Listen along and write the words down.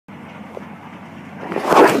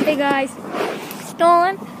Hey guys,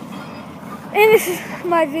 stolen. And this is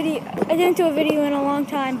my video. I didn't do a video in a long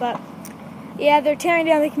time, but yeah, they're tearing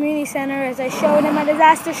down the community center as I showed in my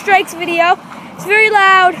disaster strikes video. It's very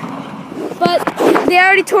loud, but they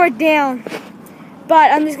already tore it down.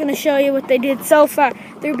 But I'm just going to show you what they did so far.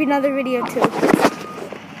 There'll be another video too.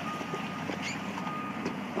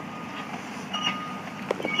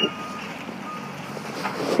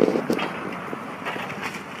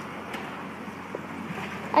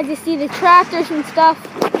 I just see the tractors and stuff.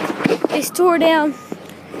 They tore down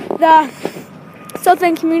the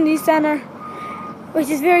Southend Community Center, which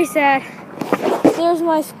is very sad. There's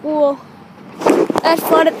my school. That's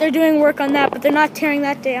flooded. They're doing work on that, but they're not tearing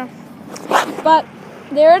that down. But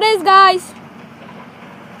there it is, guys.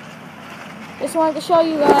 Just wanted to show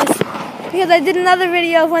you guys because I did another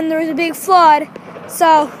video when there was a big flood.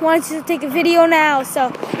 So wanted to take a video now. So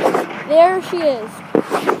there she is.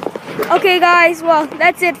 Okay guys, well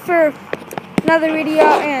that's it for another video,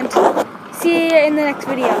 and see you in the next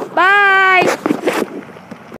video. Bye!